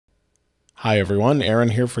Hi everyone, Aaron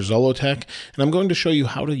here for Zollotech, and I'm going to show you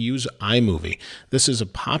how to use iMovie. This is a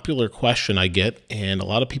popular question I get, and a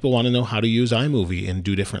lot of people want to know how to use iMovie and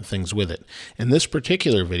do different things with it. In this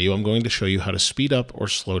particular video, I'm going to show you how to speed up or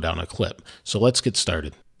slow down a clip. So let's get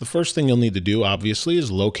started. The first thing you'll need to do, obviously, is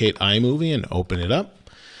locate iMovie and open it up.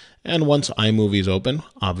 And once iMovie is open,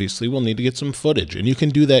 obviously we'll need to get some footage, and you can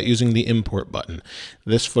do that using the import button.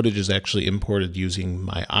 This footage is actually imported using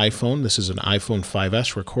my iPhone. This is an iPhone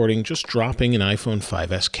 5S recording, just dropping an iPhone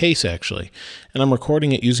 5S case actually. And I'm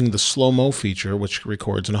recording it using the slow-mo feature, which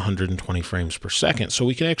records in 120 frames per second. So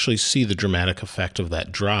we can actually see the dramatic effect of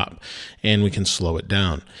that drop, and we can slow it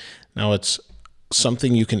down. Now it's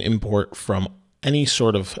something you can import from any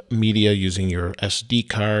sort of media using your SD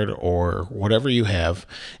card or whatever you have.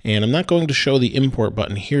 And I'm not going to show the import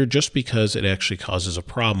button here just because it actually causes a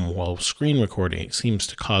problem while screen recording. It seems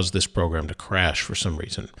to cause this program to crash for some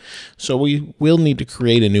reason. So we will need to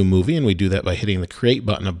create a new movie, and we do that by hitting the create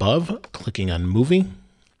button above, clicking on movie.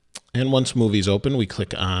 And once movie's open, we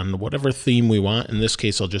click on whatever theme we want. In this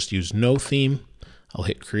case, I'll just use no theme. I'll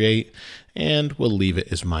hit create, and we'll leave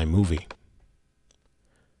it as my movie.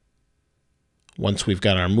 Once we've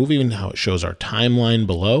got our movie, now it shows our timeline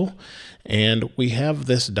below, and we have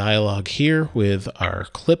this dialog here with our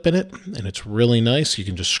clip in it, and it's really nice. You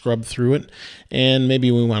can just scrub through it, and maybe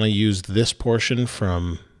we want to use this portion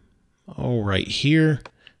from right here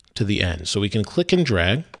to the end. So we can click and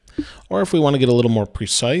drag, or if we want to get a little more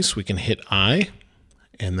precise, we can hit I,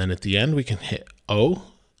 and then at the end we can hit O,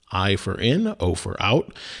 I for in, O for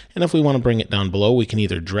out, and if we want to bring it down below, we can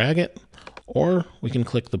either drag it, or we can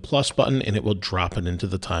click the plus button and it will drop it into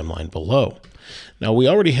the timeline below. Now we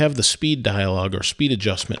already have the speed dialog or speed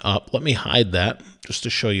adjustment up. Let me hide that just to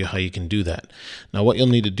show you how you can do that. Now what you'll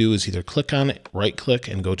need to do is either click on it, right click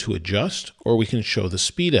and go to adjust, or we can show the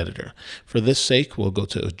speed editor. For this sake, we'll go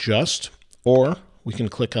to adjust, or we can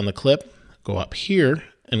click on the clip, go up here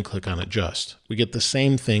and click on adjust. We get the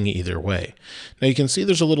same thing either way. Now you can see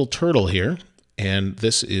there's a little turtle here, and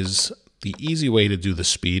this is the easy way to do the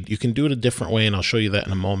speed. You can do it a different way, and I'll show you that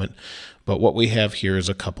in a moment. But what we have here is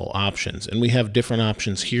a couple options, and we have different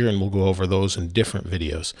options here, and we'll go over those in different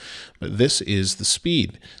videos. But this is the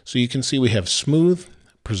speed. So you can see we have smooth,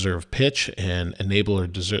 preserve pitch, and enable or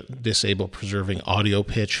disable preserving audio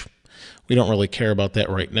pitch. We don't really care about that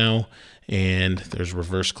right now. And there's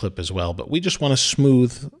reverse clip as well, but we just want to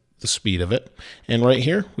smooth the speed of it. And right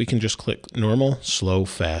here, we can just click normal, slow,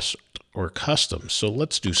 fast, or custom. So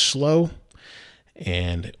let's do slow,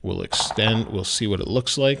 and we'll extend, we'll see what it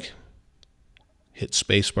looks like. Hit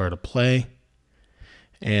spacebar to play,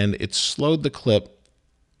 and it slowed the clip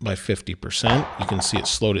by 50%. You can see it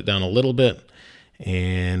slowed it down a little bit,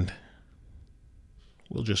 and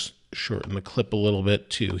we'll just shorten the clip a little bit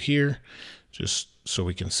to here, just so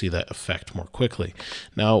we can see that effect more quickly.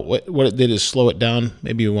 Now, what it did is slow it down.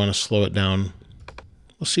 Maybe we want to slow it down.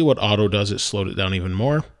 We'll see what auto does. It slowed it down even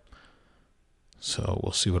more. So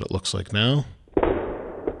we'll see what it looks like now.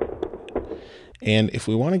 And if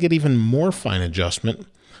we want to get even more fine adjustment,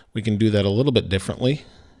 we can do that a little bit differently.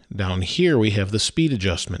 Down here we have the speed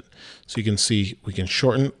adjustment. So you can see we can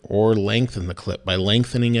shorten or lengthen the clip. By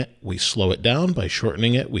lengthening it, we slow it down. By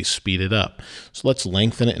shortening it, we speed it up. So let's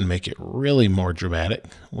lengthen it and make it really more dramatic.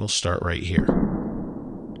 We'll start right here.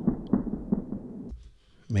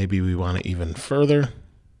 Maybe we want it even further.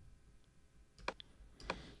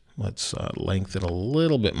 Let's lengthen a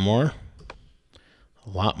little bit more, a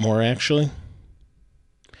lot more actually.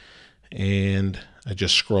 And I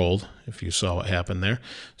just scrolled, if you saw what happened there.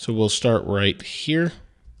 So we'll start right here.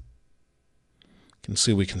 You can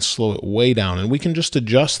see we can slow it way down, and we can just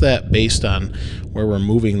adjust that based on where we're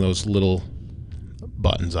moving those little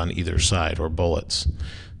buttons on either side, or bullets.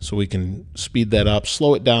 So we can speed that up,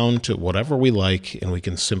 slow it down to whatever we like, and we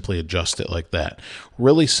can simply adjust it like that.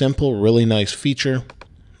 Really simple, really nice feature.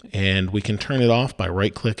 And we can turn it off by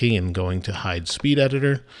right-clicking and going to hide speed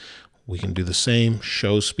editor. We can do the same,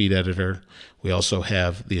 show speed editor. We also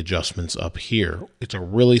have the adjustments up here. It's a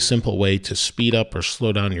really simple way to speed up or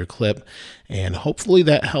slow down your clip, and hopefully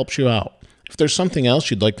that helps you out. If there's something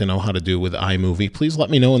else you'd like to know how to do with iMovie, please let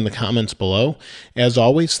me know in the comments below. As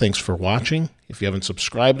always, thanks for watching. If you haven't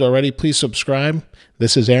subscribed already, please subscribe.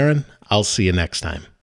 This is Aaron. I'll see you next time.